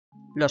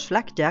Los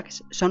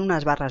Flapjacks son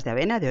unas barras de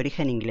avena de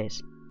origen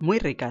inglés. Muy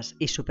ricas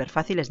y súper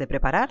fáciles de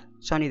preparar,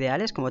 son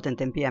ideales como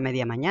tentempié a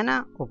media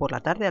mañana o por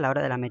la tarde a la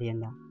hora de la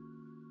merienda.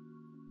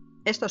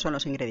 Estos son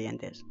los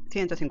ingredientes: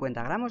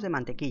 150 gramos de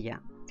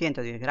mantequilla,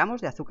 110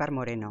 gramos de azúcar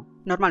moreno.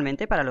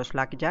 Normalmente para los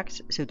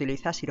Flapjacks se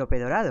utiliza sirope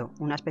dorado,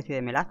 una especie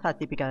de melaza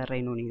típica de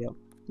Reino Unido.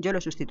 Yo lo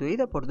he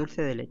sustituido por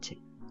dulce de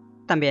leche.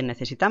 También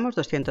necesitamos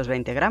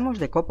 220 gramos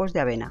de copos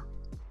de avena.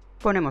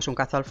 Ponemos un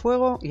cazo al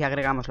fuego y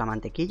agregamos la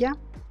mantequilla,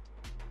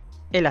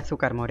 el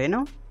azúcar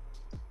moreno,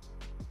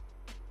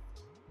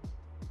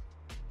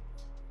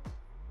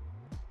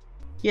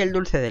 y el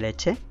dulce de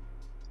leche.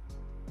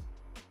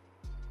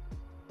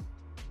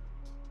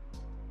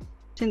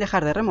 Sin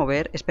dejar de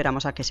remover,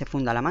 esperamos a que se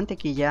funda la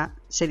mantequilla,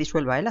 se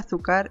disuelva el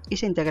azúcar y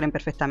se integren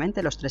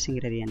perfectamente los tres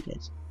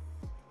ingredientes.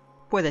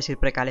 Puedes ir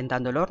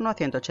precalentando el horno a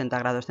 180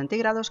 grados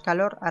centígrados,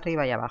 calor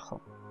arriba y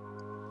abajo.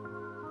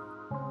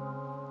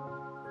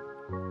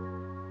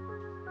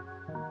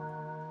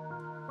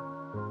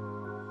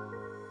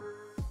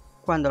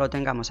 Cuando lo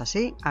tengamos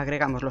así,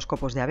 agregamos los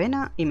copos de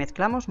avena y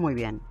mezclamos muy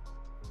bien.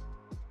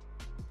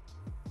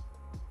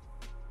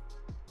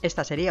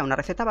 Esta sería una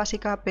receta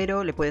básica,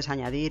 pero le puedes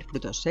añadir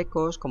frutos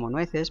secos como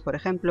nueces, por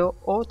ejemplo,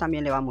 o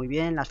también le va muy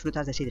bien las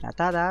frutas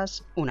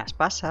deshidratadas, unas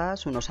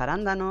pasas, unos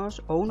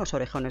arándanos o unos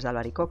orejones de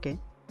albaricoque.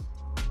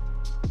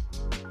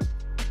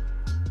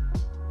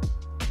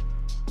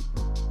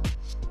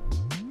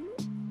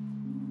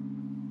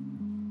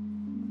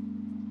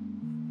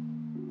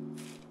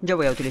 Yo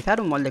voy a utilizar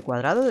un molde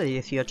cuadrado de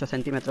 18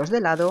 centímetros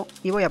de lado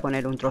y voy a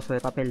poner un trozo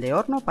de papel de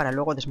horno para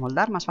luego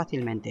desmoldar más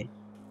fácilmente.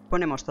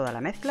 Ponemos toda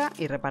la mezcla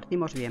y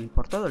repartimos bien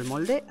por todo el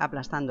molde,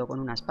 aplastando con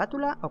una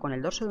espátula o con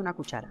el dorso de una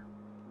cuchara.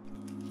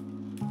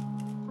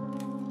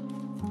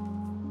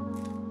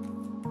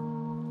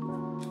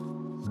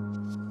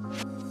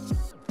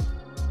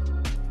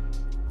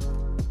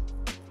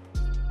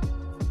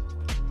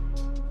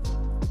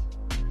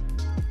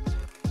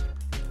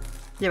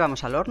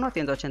 Llevamos al horno a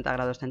 180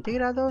 grados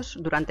centígrados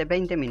durante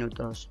 20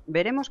 minutos.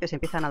 Veremos que se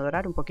empiezan a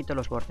dorar un poquito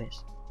los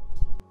bordes.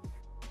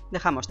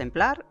 Dejamos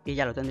templar y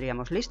ya lo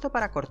tendríamos listo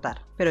para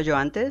cortar, pero yo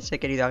antes he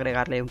querido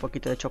agregarle un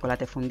poquito de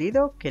chocolate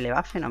fundido que le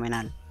va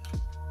fenomenal.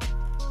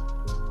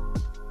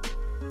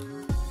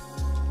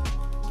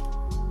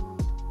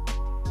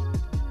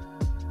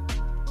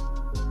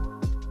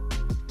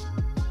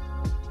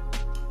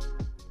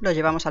 Lo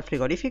llevamos al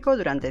frigorífico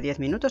durante 10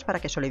 minutos para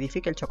que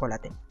solidifique el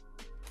chocolate.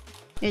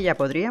 Y ya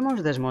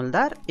podríamos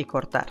desmoldar y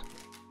cortar.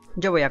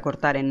 Yo voy a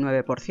cortar en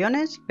 9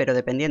 porciones, pero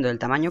dependiendo del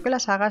tamaño que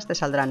las hagas te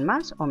saldrán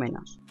más o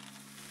menos.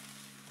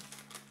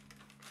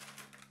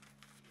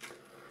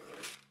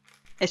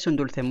 Es un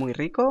dulce muy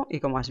rico y,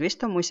 como has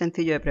visto, muy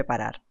sencillo de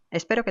preparar.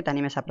 Espero que te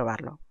animes a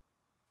probarlo.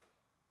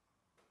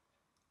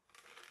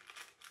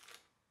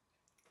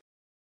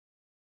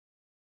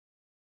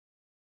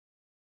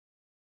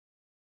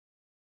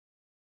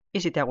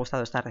 Y si te ha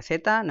gustado esta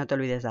receta, no te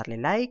olvides darle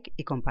like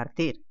y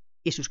compartir.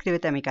 Y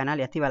suscríbete a mi canal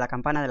y activa la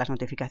campana de las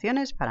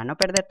notificaciones para no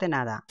perderte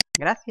nada.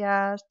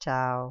 Gracias,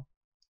 chao.